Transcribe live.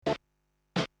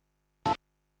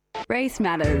Race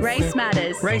matters. Race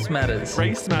matters. Race matters.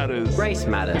 Race matters. Race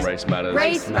matters. Race matters.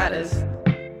 Race matters.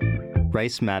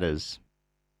 Race matters.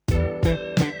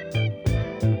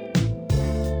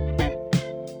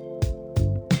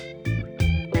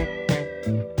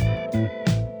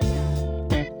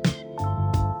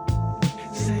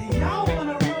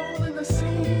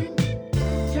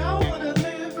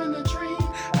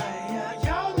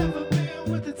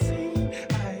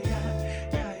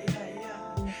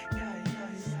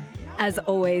 As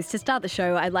always, to start the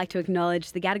show, I'd like to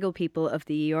acknowledge the Gadigal people of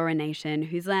the Eora Nation,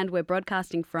 whose land we're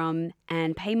broadcasting from,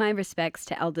 and pay my respects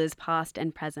to elders past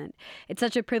and present. It's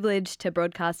such a privilege to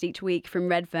broadcast each week from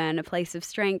Redfern, a place of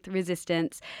strength,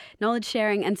 resistance, knowledge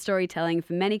sharing and storytelling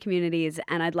for many communities,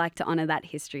 and I'd like to honour that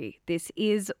history. This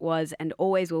is, was and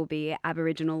always will be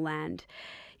Aboriginal land.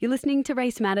 You're listening to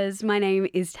Race Matters. My name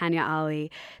is Tanya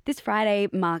Ali. This Friday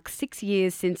marks 6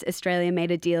 years since Australia made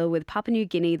a deal with Papua New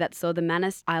Guinea that saw the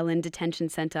Manus Island Detention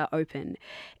Centre open.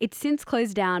 It's since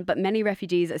closed down, but many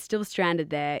refugees are still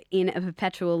stranded there in a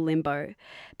perpetual limbo.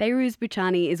 Behrouz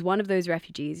Boochani is one of those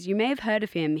refugees. You may have heard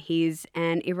of him. He's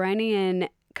an Iranian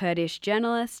Kurdish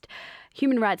journalist,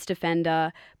 human rights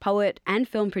defender, poet and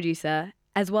film producer,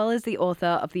 as well as the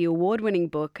author of the award-winning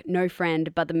book No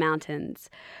Friend But the Mountains.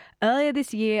 Earlier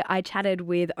this year, I chatted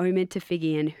with Omid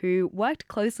Tofighian, who worked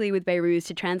closely with Behrouz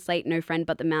to translate No Friend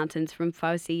But the Mountains from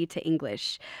Farsi to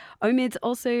English. Omid's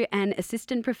also an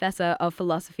assistant professor of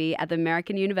philosophy at the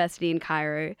American University in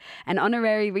Cairo, an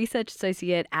honorary research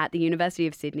associate at the University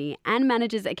of Sydney, and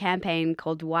manages a campaign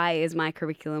called Why Is My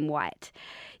Curriculum White?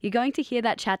 You're going to hear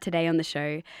that chat today on the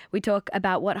show. We talk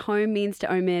about what home means to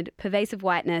Omid, pervasive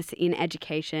whiteness in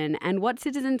education, and what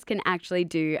citizens can actually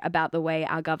do about the way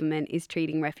our government is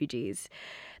treating refugees.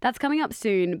 That's coming up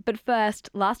soon, but first,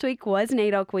 last week was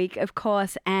NAIDOC week, of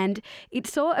course, and it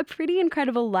saw a pretty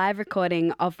incredible live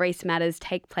recording of Race Matters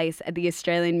take place at the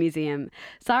Australian Museum.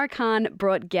 Sarah Khan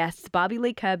brought guests Barbie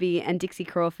Lee Kirby and Dixie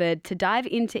Crawford to dive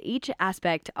into each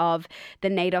aspect of the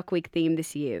NAIDOC week theme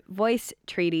this year: voice,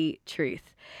 treaty,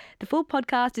 truth. The full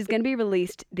podcast is going to be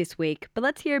released this week, but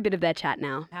let's hear a bit of their chat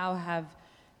now. How have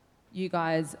you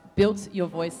guys built your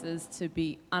voices to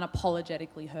be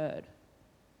unapologetically heard?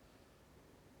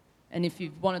 And if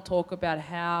you want to talk about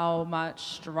how much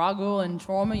struggle and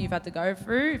trauma you've had to go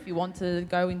through, if you want to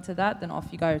go into that, then off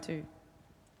you go too.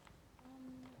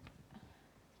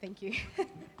 Thank you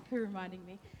for reminding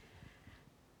me.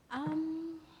 I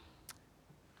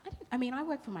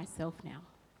work for myself now.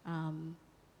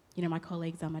 My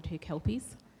colleagues are my two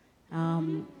Kelpies.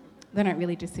 They don't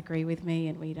really disagree with me,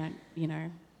 and we don't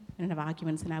have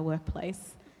arguments in our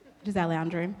workplace, which is our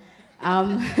lounge room.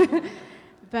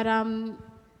 But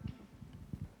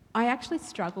I actually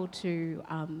struggle to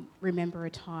remember a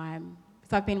time,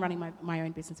 because I've been running my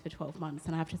own business for 12 months,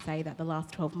 and I have to say that the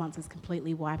last 12 months has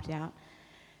completely wiped out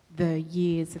the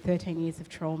 13 years of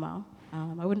trauma.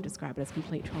 I wouldn't describe it as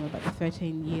complete trauma, but the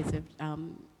 13 years of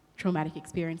traumatic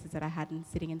experiences that I had in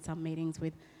sitting in some meetings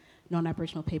with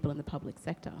non-Aboriginal people in the public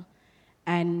sector.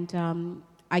 And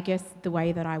I guess the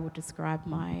way that I would describe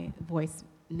my voice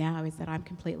now is that I'm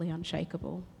completely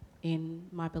unshakable in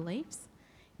my beliefs,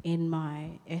 in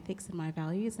my ethics and my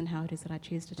values, and how it is that I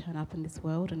choose to turn up in this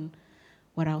world and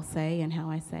what I'll say and how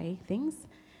I say things.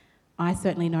 I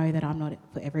certainly know that I'm not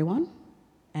for everyone,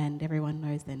 and everyone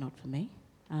knows they're not for me,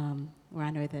 or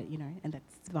I know that, and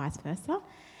that's vice versa.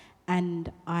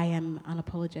 And I am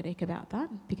unapologetic about that,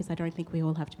 because I don't think we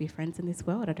all have to be friends in this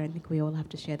world. I don't think we all have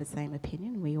to share the same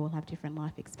opinion. We all have different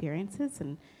life experiences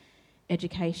and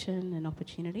education and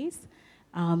opportunities.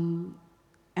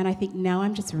 And I think now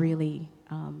I'm just really,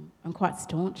 I'm quite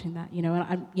staunch in that,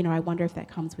 and I wonder if that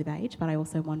comes with age, but I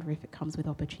also wonder if it comes with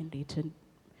opportunity to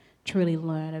truly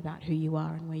learn about who you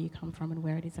are and where you come from and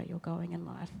where it is that you're going in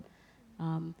life.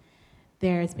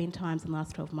 There has been times in the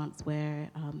last 12 months where,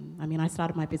 I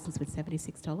started my business with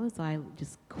 $76. I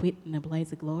just quit in a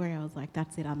blaze of glory. I was like,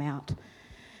 that's it, I'm out.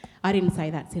 I didn't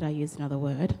say that's it, I used another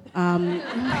word.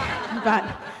 But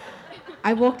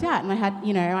I walked out and I had,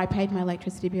 I paid my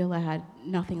electricity bill, I had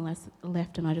nothing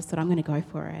left, and I just thought, I'm going to go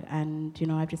for it. And,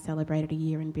 I've just celebrated a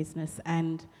year in business,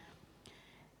 and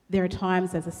there are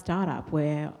times as a startup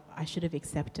where I should have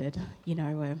accepted,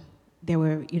 there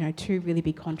were, two really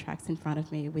big contracts in front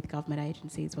of me with government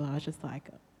agencies where I was just like,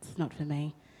 it's not for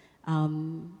me.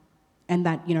 And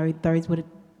that, those would,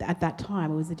 at that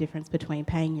time, it was the difference between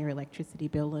paying your electricity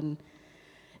bill and,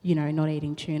 not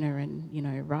eating tuna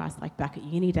and, rice like back at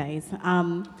uni days.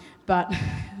 But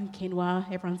quinoa,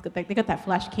 they got that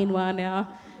flash quinoa now.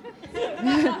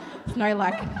 It's no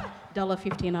like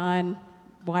 $1.59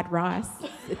 white rice,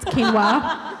 it's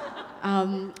quinoa.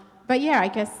 But yeah, I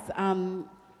guess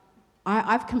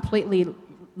I've completely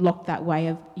locked that way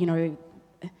of,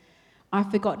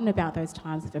 I've forgotten about those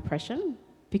times of oppression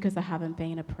because I haven't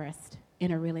been oppressed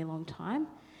in a really long time,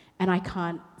 and I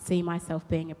can't see myself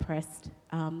being oppressed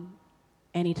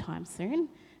anytime soon.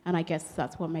 And I guess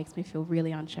that's what makes me feel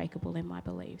really unshakable in my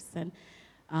beliefs. And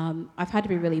I've had to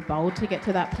be really bold to get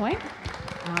to that point.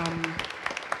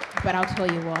 But I'll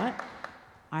tell you what,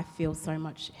 I feel so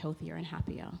much healthier and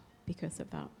happier because of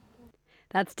that.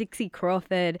 That's Dixie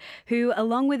Crawford, who,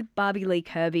 along with Barbie Lee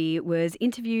Kirby, was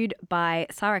interviewed by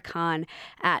Sarah Khan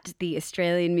at the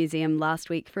Australian Museum last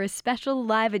week for a special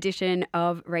live edition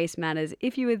of Race Matters.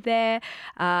 If you were there,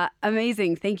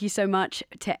 amazing. Thank you so much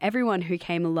to everyone who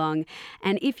came along.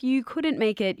 And if you couldn't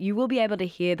make it, you will be able to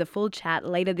hear the full chat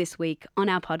later this week on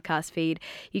our podcast feed.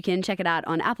 You can check it out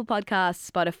on Apple Podcasts,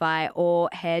 Spotify, or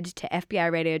head to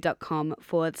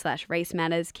fbiradio.com/Race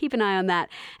Matters. Keep an eye on that,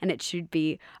 and it should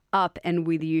be up and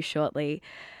with you shortly.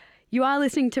 You are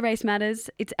listening to Race Matters.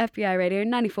 It's FBI Radio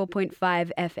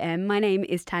 94.5 FM. My name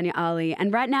is Tanya Ali,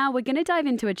 and right now we're going to dive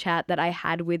into a chat that I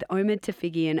had with Omid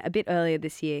Tofighian a bit earlier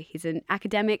this year. He's an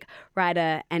academic,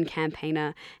 writer, and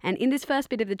campaigner. And in this first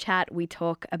bit of the chat, we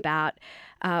talk about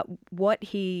what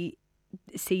he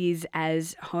sees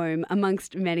as home,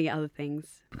 amongst many other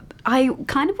things. I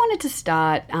kind of wanted to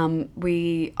start,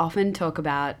 we often talk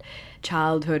about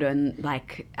childhood and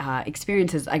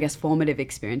experiences, I guess formative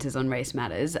experiences on Race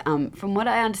Matters. From what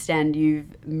I understand,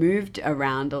 you've moved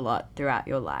around a lot throughout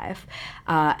your life,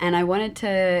 and I wanted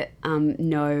to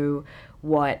know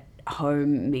what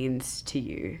home means to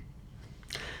you.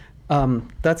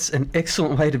 That's an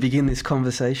excellent way to begin this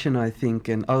conversation, I think,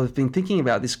 and I've been thinking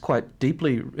about this quite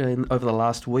deeply over the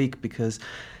last week because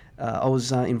I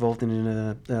was involved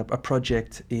in a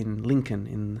project in Lincoln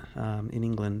in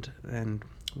England, and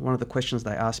one of the questions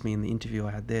they asked me in the interview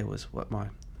I had there was what my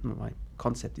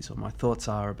concept is or my thoughts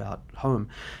are about home.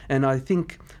 And I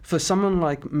think for someone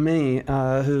like me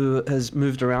who has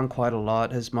moved around quite a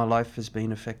lot, as my life has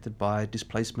been affected by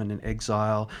displacement and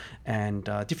exile and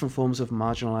different forms of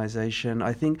marginalization,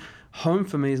 I think home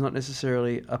for me is not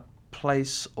necessarily a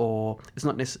place or it's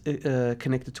not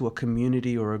connected to a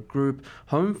community or a group.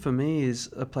 Home for me is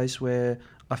a place where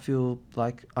I feel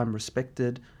like I'm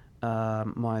respected,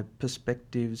 my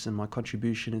perspectives and my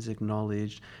contribution is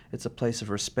acknowledged. It's a place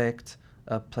of respect,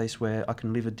 a place where I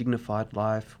can live a dignified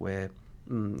life, where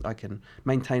I can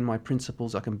maintain my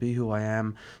principles, I can be who I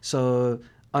am. So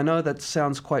I know that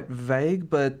sounds quite vague,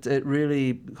 but it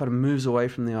really kind of moves away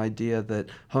from the idea that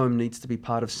home needs to be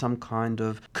part of some kind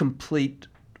of complete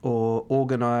or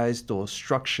organized or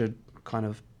structured kind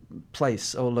of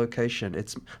place or location.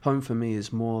 It's home for me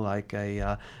is more like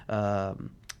a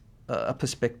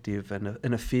perspective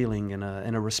and a feeling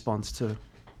and a response to.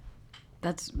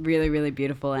 That's really, really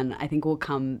beautiful, and I think we'll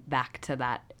come back to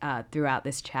that throughout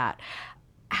this chat.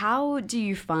 How do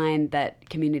you find that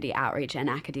community outreach and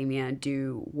academia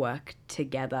do work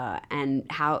together, and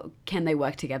how can they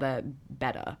work together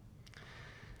better?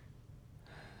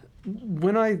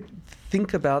 When I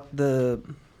think about the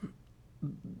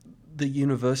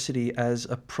university as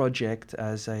a project,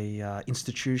 as a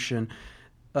institution,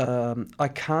 I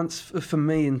can't, for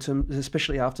me, in terms,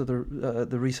 especially after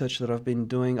the research that I've been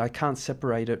doing, I can't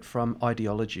separate it from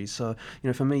ideology. So,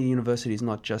 for me, university is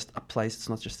not just a place, it's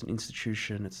not just an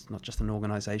institution, it's not just an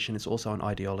organization, it's also an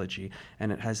ideology, and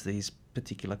it has these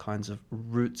particular kinds of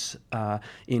roots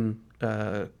in,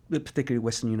 particularly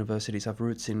Western universities have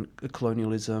roots in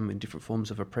colonialism, in different forms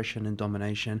of oppression and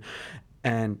domination.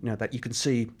 And that you can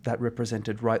see that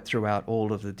represented right throughout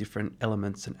all of the different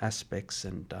elements and aspects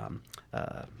and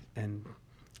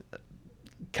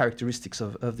characteristics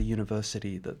of the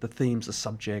university, the themes, the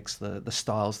subjects, the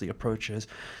styles, the approaches.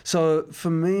 So for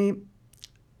me,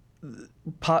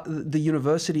 the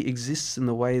university exists in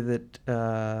the way that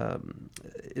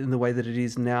it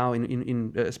is now,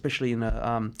 especially in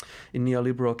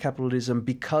neoliberal capitalism,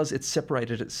 because it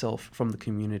separated itself from the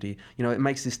community. It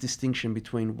makes this distinction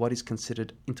between what is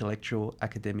considered intellectual,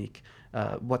 academic,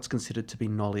 what's considered to be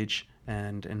knowledge,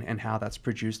 and how that's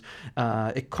produced.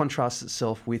 It contrasts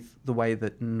itself with the way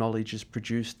that knowledge is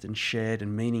produced and shared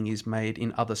and meaning is made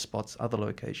in other spots, other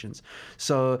locations.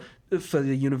 So for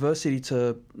the university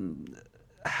to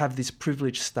have this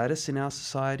privileged status in our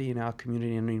society, in our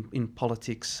community, and in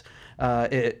politics,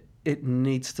 it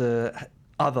needs to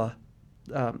other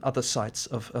sites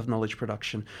of knowledge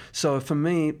production. So for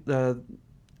me,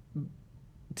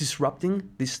 disrupting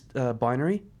this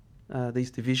binary,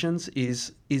 these divisions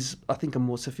is I think a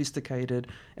more sophisticated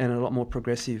and a lot more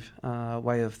progressive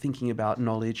way of thinking about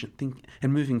knowledge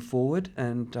and moving forward.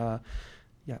 And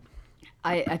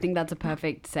I think that's a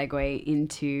perfect segue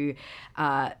into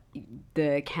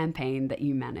the campaign that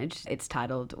you managed. It's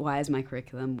titled "Why is my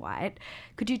curriculum white?"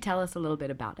 Could you tell us a little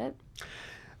bit about it?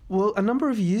 Well, a number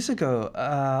of years ago,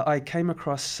 I came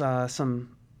across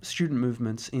some student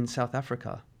movements in South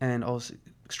Africa, and I was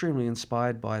extremely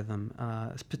inspired by them,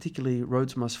 particularly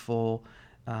Rhodes Must Fall,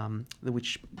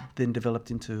 which then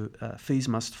developed into Fees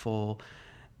Must Fall.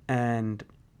 And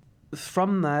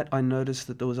from that, I noticed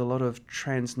that there was a lot of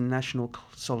transnational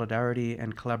solidarity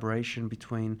and collaboration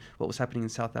between what was happening in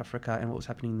South Africa and what was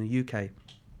happening in the UK.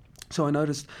 So I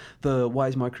noticed the Why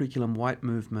is my curriculum white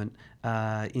movement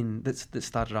that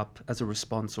started up as a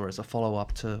response or as a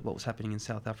follow-up to what was happening in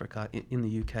South Africa in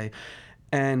the UK.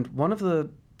 And one of the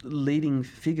leading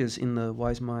figures in the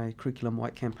Why is my curriculum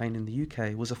white campaign in the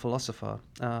UK was a philosopher,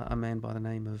 a man by the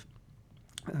name of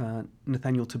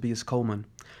Nathaniel Tobias Coleman.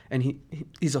 And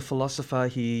he's a philosopher.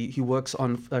 He works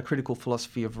on critical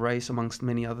philosophy of race, amongst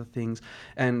many other things.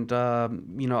 And,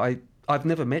 I've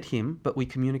never met him, but we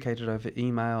communicated over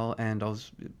email, and I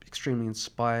was extremely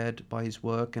inspired by his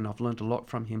work, and I've learned a lot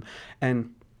from him.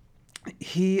 And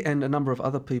he and a number of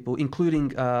other people,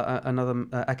 including another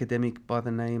academic by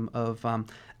the name of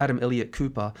Adam Elliott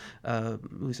Cooper,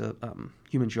 who's a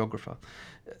human geographer,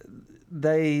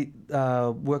 they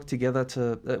worked together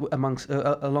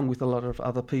along with a lot of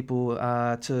other people,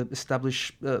 to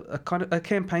establish a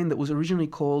campaign that was originally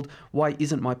called "Why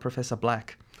Isn't My Professor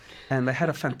Black?" And they had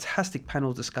a fantastic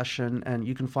panel discussion, and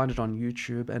you can find it on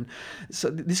YouTube. And so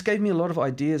this gave me a lot of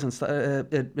ideas, and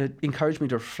it encouraged me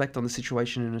to reflect on the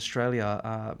situation in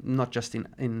Australia, not just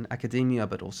in academia,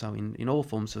 but also in all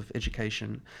forms of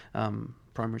education,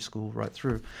 primary school right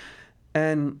through.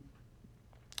 And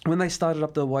when they started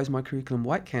up the Why is my curriculum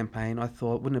white campaign, I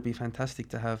thought, wouldn't it be fantastic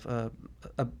to have a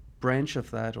branch of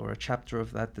that or a chapter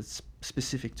of that that's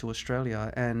specific to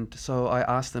Australia? And so I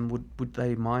asked them, would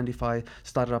they mind if I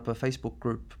started up a Facebook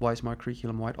group, Why is my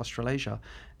curriculum white Australasia?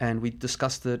 And we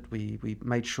discussed it. We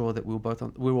made sure that we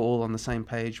were all on the same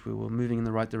page. We were moving in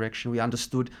the right direction. We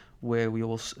understood where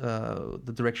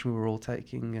the direction we were all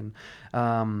taking, and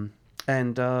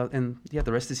the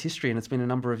rest is history. And it's been a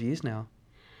number of years now.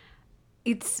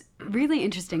 It's really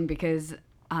interesting because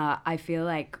I feel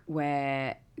like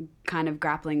we're kind of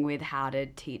grappling with how to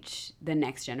teach the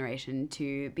next generation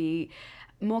to be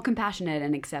more compassionate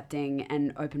and accepting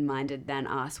and open-minded than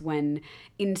us, when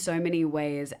in so many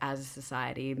ways as a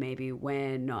society maybe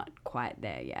we're not quite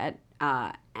there yet,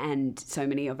 and so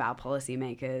many of our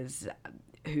policymakers,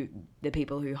 the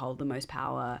people who hold the most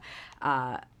power,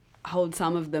 hold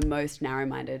some of the most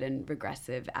narrow-minded and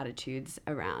regressive attitudes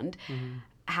around. Mm-hmm.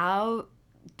 How,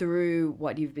 through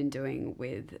what you've been doing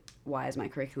with Why is my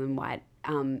curriculum white,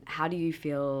 how do you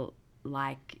feel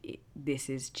like this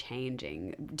is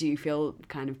changing? Do you feel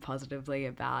kind of positively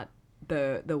about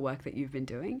the work that you've been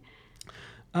doing?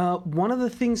 One of the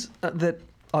things that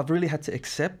I've really had to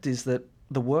accept is that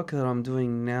the work that I'm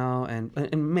doing now, and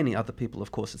many other people,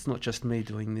 of course, it's not just me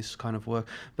doing this kind of work,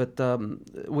 but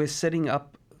we're setting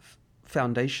up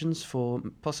foundations for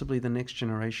possibly the next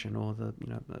generation, or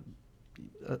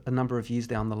a number of years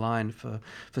down the line for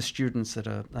students that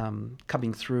are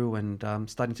coming through and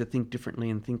starting to think differently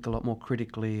and think a lot more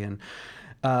critically, and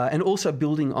also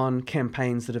building on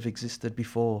campaigns that have existed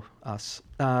before us.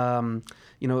 I'm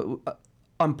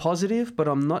positive, but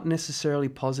I'm not necessarily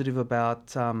positive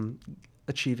about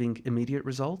achieving immediate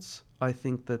results. I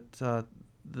think that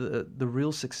the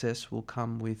real success will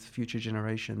come with future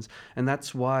generations, and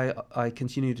that's why I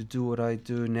continue to do what I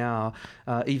do now,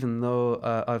 even though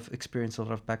I've experienced a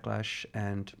lot of backlash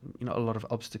and a lot of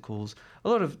obstacles, a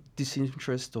lot of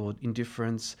disinterest or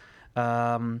indifference.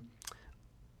 I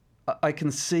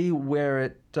can see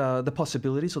where the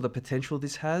possibilities or the potential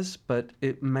this has, but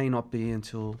it may not be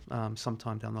until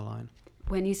sometime down the line.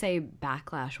 When you say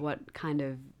backlash, what kind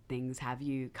of things have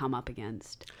you come up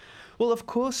against? Well, of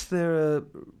course, there are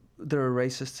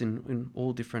racists in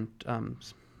all different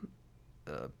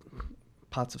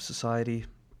parts of society.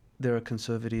 There are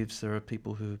conservatives, there are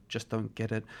people who just don't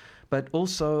get it, but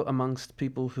also amongst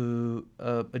people who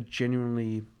are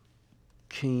genuinely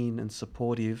keen and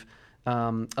supportive.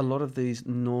 A lot of these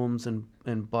norms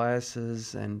and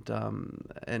biases and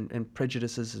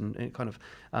prejudices and kind of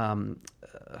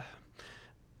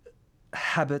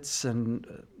habits and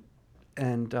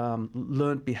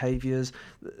learned behaviours,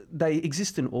 they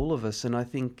exist in all of us. And I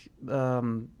think a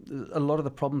lot of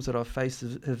the problems that I've faced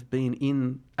have been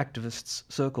in activists'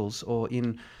 circles or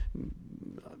in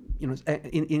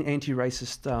in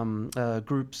anti-racist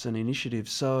groups and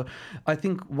initiatives. So I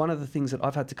think one of the things that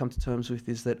I've had to come to terms with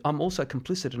is that I'm also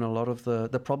complicit in a lot of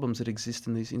the problems that exist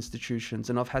in these institutions,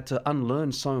 and I've had to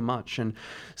unlearn so much. And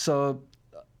so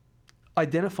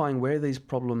identifying where these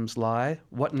problems lie,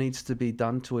 what needs to be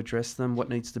done to address them, what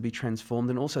needs to be transformed,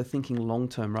 and also thinking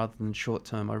long-term rather than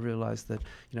short-term. I realised that,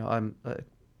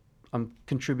 I'm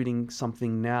contributing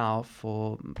something now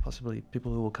for possibly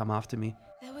people who will come after me.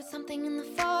 There was something in the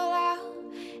fallout.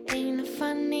 Ain't it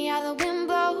funny how the wind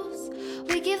blows?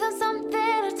 We give them something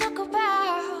to talk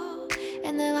about,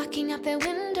 and they're locking up their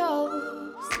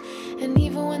windows. And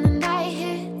even when the night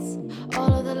hits,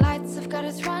 all of the lights have got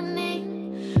us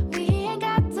running. We ain't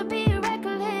got to be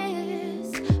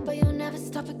reckless, but you'll never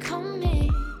stop it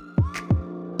coming.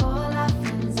 All our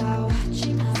friends are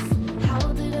watching us. How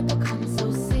did it become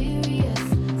so serious?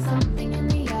 Something in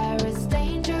the air is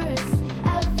dangerous.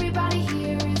 Everybody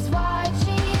here is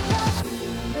watching us.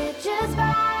 We're just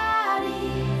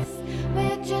bodies.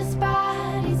 We're just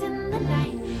bodies in the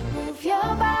night. Move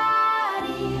your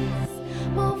bodies.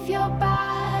 Move your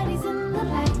bodies in the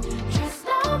light. Trust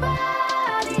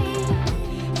nobody.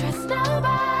 Trust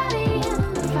nobody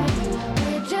in the fight.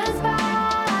 We're just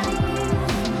bodies.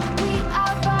 We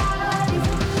are bodies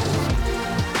in the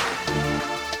night.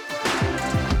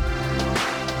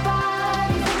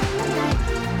 Bodies in the night.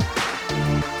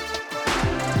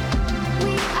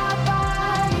 We are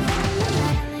bodies in the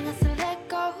night. Telling us to let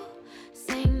go,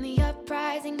 saying the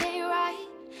uprising ain't right.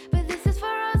 But this is for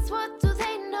us, what do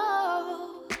they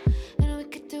know? And we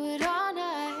could do it all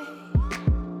night.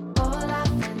 All our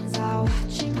friends are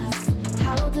watching us.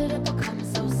 How did it become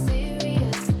so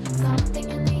serious? Something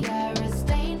in the air is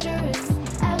dangerous.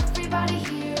 Everybody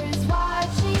here is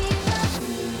watching us.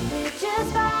 We're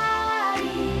just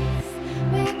bodies.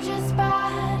 We're just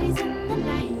bodies in the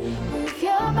night. Move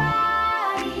your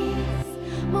bodies.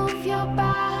 Move your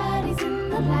bodies in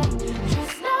the light.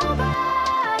 Trust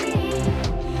nobody.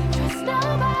 Trust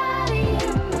nobody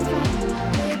in the fight.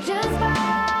 We're just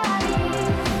bodies.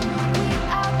 We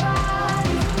are bodies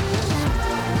in the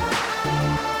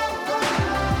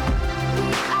night.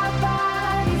 We are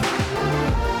bodies in the night.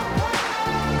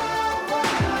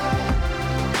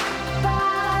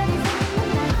 Bodies in the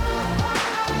night.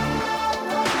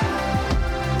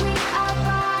 We are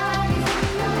bodies in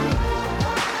the night.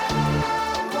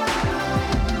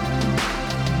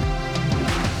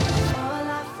 All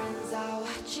our friends are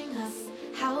watching us.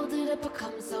 How did it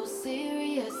become so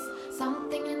serious?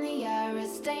 Something in the air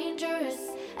is dangerous.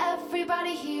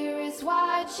 Everybody here is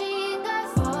watching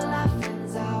us. All our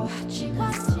friends are watching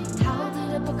us. How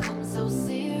did it become so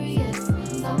serious?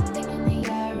 Something in the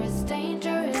air is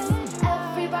dangerous.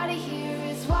 Everybody here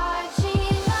is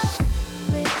watching us.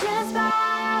 We're just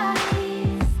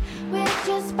bodies. We're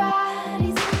just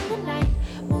bodies in the night.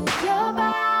 Move your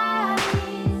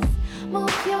bodies.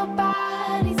 Move your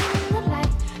bodies in the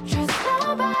light. Trust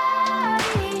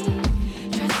nobody.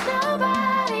 Trust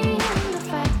nobody in the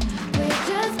fight. We're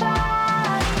just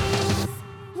bodies.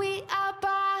 We are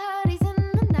bodies in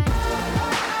the night.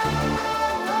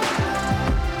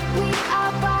 We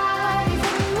are bodies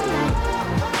in the night.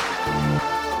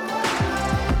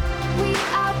 We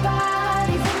are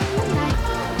bodies in the night.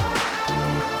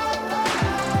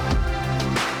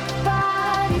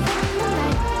 Bodies in the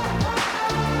night.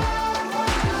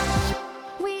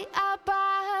 We are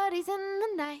bodies in the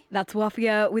night. That's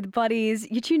Wafia with Bodies.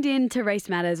 You tuned in to Race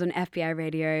Matters on FBI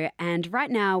Radio, and right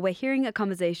now we're hearing a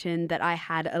conversation that I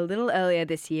had a little earlier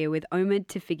this year with Omid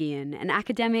Tofighian, an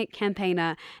academic,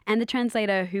 campaigner, and the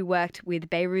translator who worked with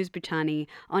Behrouz Boochani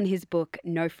on his book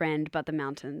No Friend But the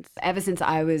Mountains. Ever since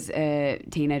I was a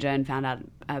teenager and found out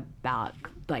about,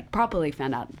 properly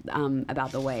found out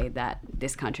about the way that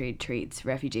this country treats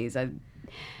refugees, I've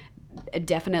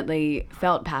definitely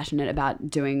felt passionate about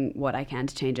doing what I can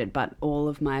to change it, but all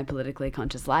of my politically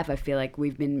conscious life, I feel like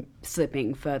we've been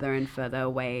slipping further and further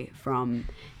away from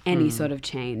any sort of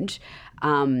change.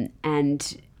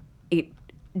 And it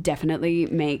definitely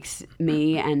makes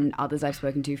me and others I've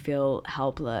spoken to feel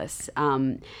helpless.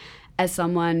 As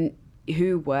someone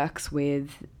who works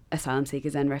with asylum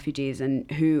seekers and refugees and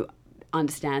who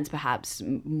understands perhaps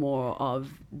more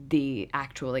of the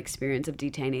actual experience of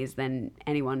detainees than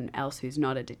anyone else who's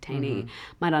not a detainee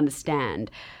might understand.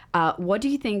 What do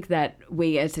you think that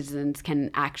we as citizens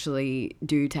can actually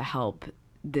do to help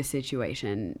the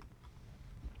situation?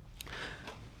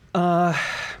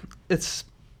 It's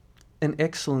an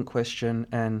excellent question,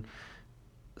 and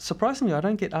surprisingly, I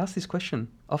don't get asked this question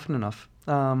often enough,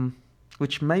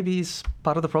 which maybe is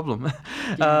part of the problem.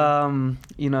 Yeah.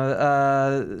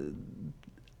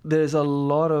 There's a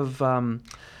lot of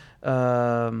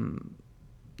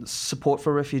support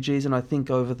for refugees, and I think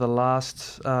over the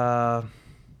last, I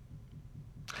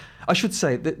should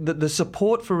say that the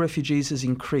support for refugees has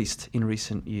increased in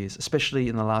recent years, especially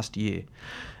in the last year.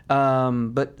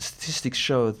 But statistics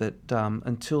show that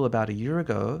until about a year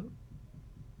ago,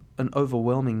 an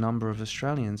overwhelming number of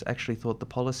Australians actually thought the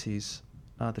policies,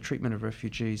 the treatment of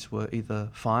refugees, were either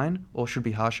fine or should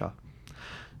be harsher.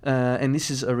 And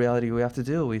this is a reality we have to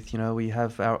deal with. You know, we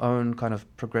have our own kind of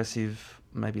progressive,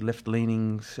 maybe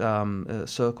left-leaning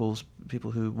circles,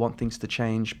 people who want things to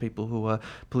change, people who are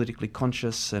politically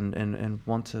conscious and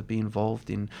want to be involved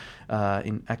in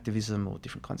activism or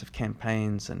different kinds of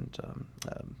campaigns, and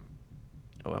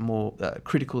are more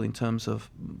critical in terms of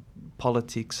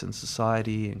politics and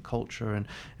society and culture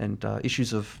and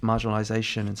issues of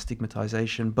marginalisation and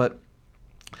stigmatisation. But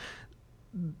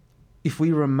if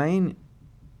we remain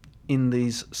in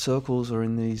these circles or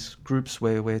in these groups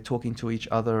where we're talking to each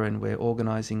other and we're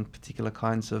organising particular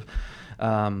kinds of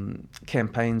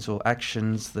campaigns or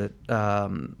actions that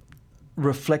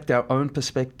reflect our own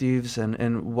perspectives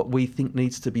and what we think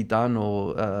needs to be done,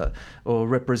 or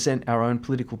represent our own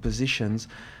political positions,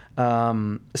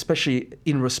 especially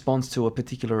in response to a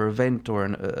particular event or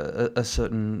a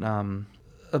certain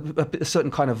a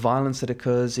certain kind of violence that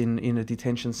occurs in a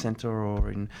detention centre,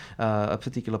 or in a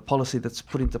particular policy that's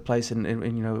put into place, and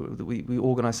you know, we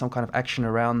organise some kind of action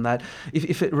around that.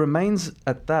 If it remains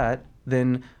at that,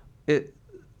 then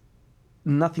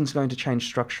nothing's going to change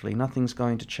structurally. Nothing's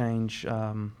going to change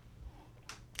for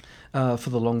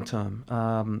the long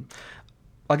term.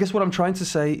 I guess what I'm trying to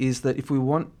say is that if we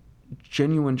want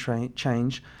genuine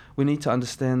change, we need to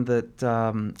understand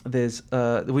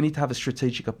that we need to have a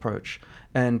strategic approach.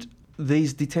 And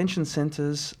these detention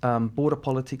centres, border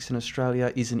politics in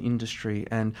Australia is an industry,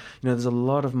 and you know, there's a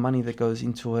lot of money that goes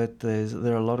into it.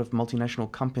 There are a lot of multinational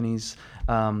companies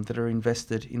that are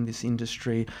invested in this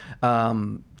industry.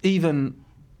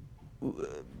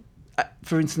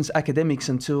 For instance, academics,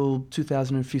 until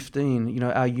 2015, you know,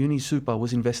 our uni super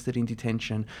was invested in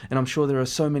detention, and I'm sure there are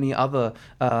so many other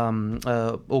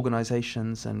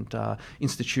organisations and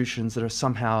institutions that are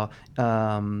somehow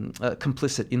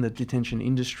complicit in the detention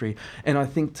industry. And I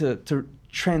think to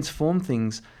transform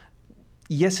things,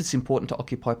 yes, it's important to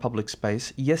occupy public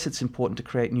space. Yes, it's important to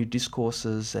create new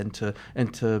discourses and to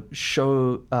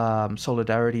show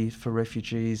solidarity for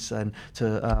refugees, and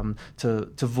to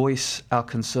voice our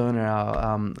concern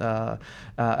and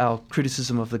our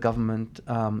criticism of the government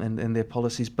and their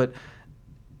policies. But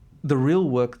the real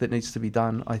work that needs to be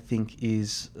done, I think,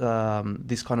 is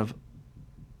this kind of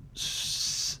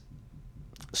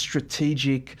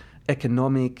strategic,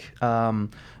 economic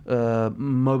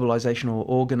mobilisation or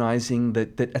organising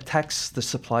that attacks the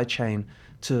supply chain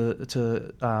to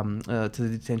the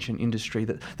detention industry,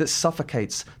 that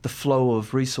suffocates the flow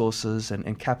of resources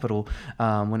and capital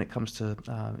when it comes to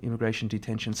immigration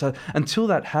detention. So until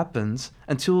that happens,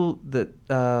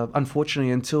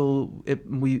 unfortunately,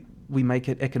 we make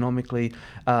it economically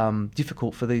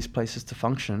difficult for these places to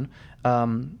function,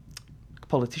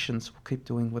 politicians will keep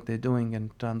doing what they're doing,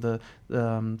 and the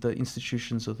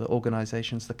institutions or the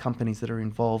organisations, the companies that are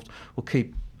involved will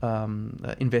keep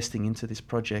investing into this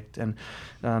project, and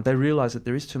they realise that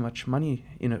there is too much money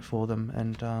in it for them.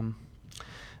 And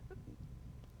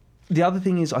the other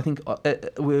thing is, I think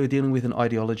we're dealing with an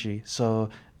ideology. So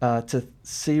to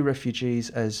see refugees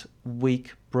as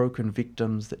weak, broken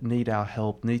victims that need our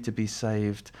help, need to be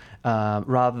saved,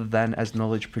 rather than as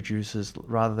knowledge producers,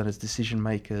 rather than as decision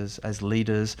makers, as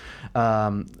leaders,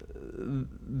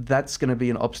 that's going to be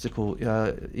an obstacle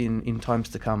in times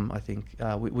to come, I think.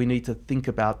 We need to think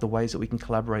about the ways that we can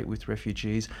collaborate with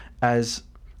refugees as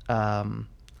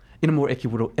in a more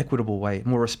equitable way,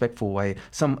 more respectful way,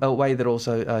 a way that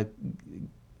also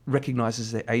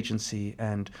recognises their agency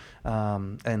and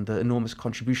the enormous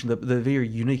contribution, the very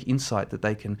unique insight that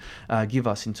they can give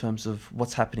us in terms of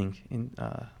what's happening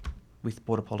with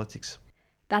border politics.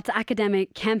 That's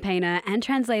academic, campaigner and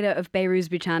translator of Behrouz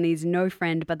Boochani's No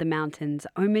Friend But the Mountains,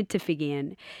 Omid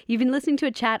Tofighian. You've been listening to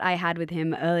a chat I had with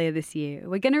him earlier this year.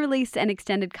 We're going to release an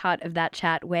extended cut of that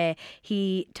chat where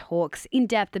he talks in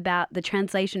depth about the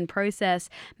translation process,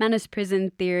 Manus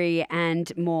prison theory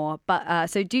and more. But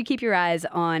so do keep your eyes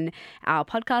on our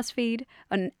podcast feed,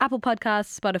 on Apple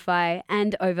Podcasts, Spotify,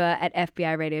 and over at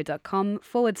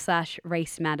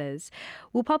fbiradio.com/Race Matters.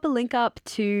 We'll pop a link up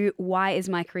to Why Is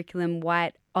My Curriculum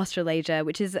White Australasia,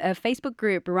 which is a Facebook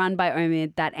group run by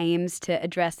Omid that aims to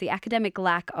address the academic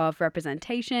lack of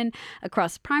representation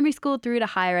across primary school through to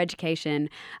higher education.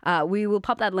 We will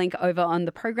pop that link over on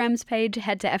the programs page.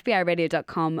 Head to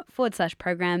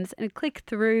fbiradio.com/programs and click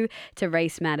through to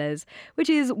Race Matters, which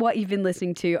is what you've been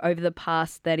listening to over the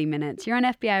past 30 minutes. You're on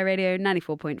FBI Radio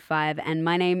 94.5 and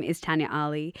my name is Tanya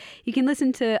Ali. You can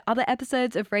listen to other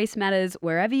episodes of Race Matters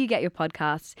wherever you get your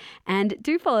podcasts, and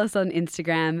do follow us on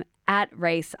Instagram at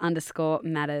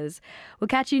 @race_matters. We'll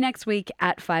catch you next week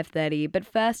at 5:30, but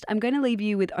first I'm going to leave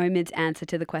you with Omid's answer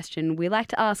to the question we like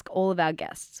to ask all of our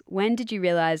guests. When did you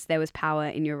realise there was power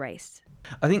in your race?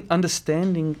 I think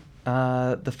understanding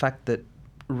the fact that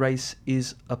race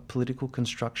is a political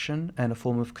construction and a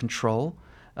form of control,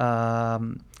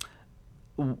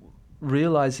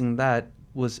 realising that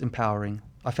was empowering.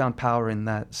 I found power in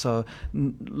that. So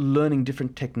learning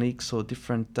different techniques or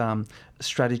different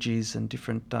strategies and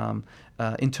different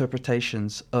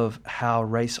interpretations of how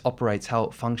race operates, how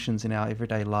it functions in our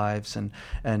everyday lives, and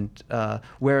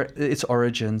where its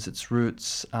origins, its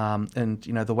roots, and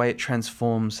the way it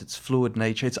transforms, its fluid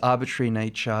nature, its arbitrary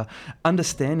nature.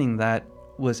 Understanding that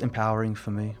was empowering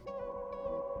for me.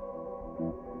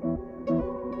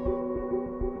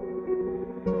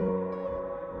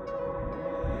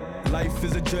 Life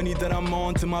is a journey that I'm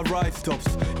on till my ride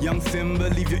stops. Young Simba,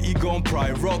 leave your ego and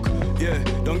pride. Rock, yeah,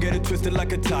 don't get it twisted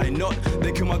like a tie knot.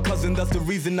 They kill my cousin, that's the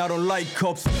reason I don't like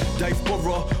cops.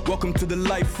 Diaspora, welcome to the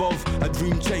life of a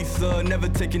dream chaser. Never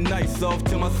taking nights off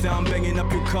till my sound banging up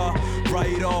your car.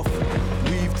 Right off,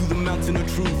 weave through the mountain of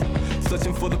truth.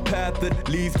 Searching for the path that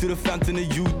leads to the fountain of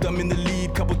youth. I'm in the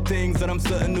lead, couple things that I'm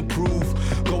certain to prove.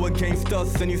 Go against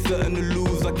us and you're certain to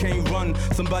lose. I can't run,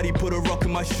 somebody put a rock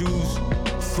in my shoes.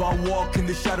 So I walk in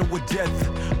the shadow of death,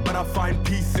 but I find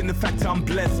peace in the fact I'm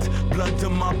blessed. Blood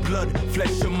of my blood,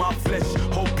 flesh of my flesh.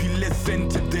 Hope you listen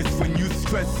to this when you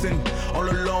stressing. All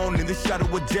alone in the shadow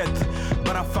of death,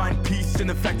 but I find peace in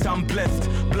the fact I'm blessed.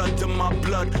 Blood of my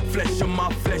blood, flesh of my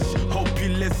flesh. Hope you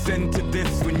listen to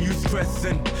this when you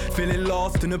stressing. Feeling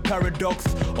lost in a paradox,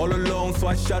 all alone so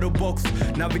I shadow box.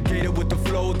 Navigated with the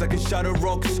flow like a shadow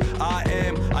rocks. I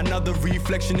am another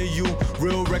reflection of you.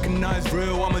 Real, recognize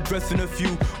real, I'm addressing a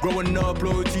few. Growing up,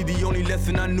 loyalty the only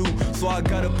lesson I knew. So I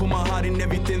gotta put my heart in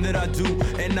everything that I do.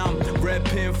 And I'm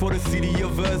rapping for the city of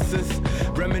verses.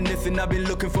 Reminiscing, I've been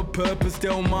looking for purpose.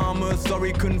 Tell mama,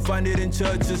 sorry, couldn't find it in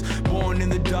churches. Born in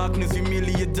the darkness,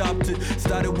 immediately adopted.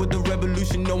 Started with the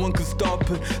revolution, no one could stop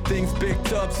it. Things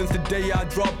picked up since the day I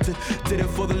dropped it. Did it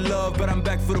for the love, but I'm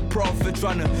back for the profit.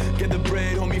 Tryna get the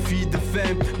bread, homie, feed the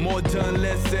fam. More done,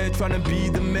 less said, tryna be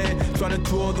the man. Tryna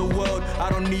tour the world,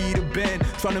 I don't need a band.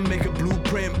 Tryna make a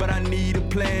blueprint, but I need a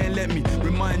plan. Let me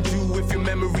remind you, if your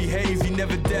memory hazy,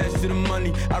 never dash to the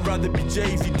money. I'd rather be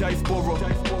Jay-Z, diaspora.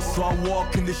 So I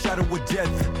walk in the shadow of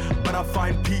death, but I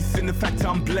find peace in the fact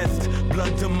I'm blessed.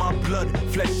 Blood of my blood,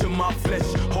 flesh of my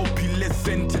flesh. Hope you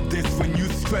listen to this when you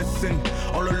stressing.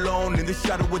 All alone in the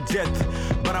shadow of death,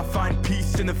 but I find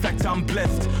peace in the fact I'm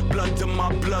blessed. Blood of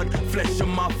my blood, flesh of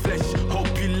my flesh. Hope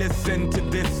you listen to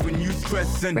this when you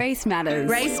stressing. Race Matters.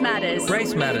 Race Matters.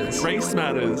 Race Matters. Race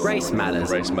Matters. Race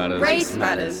Matters. Race Matters. Race Matters. Race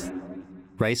Matters.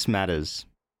 Race Matters.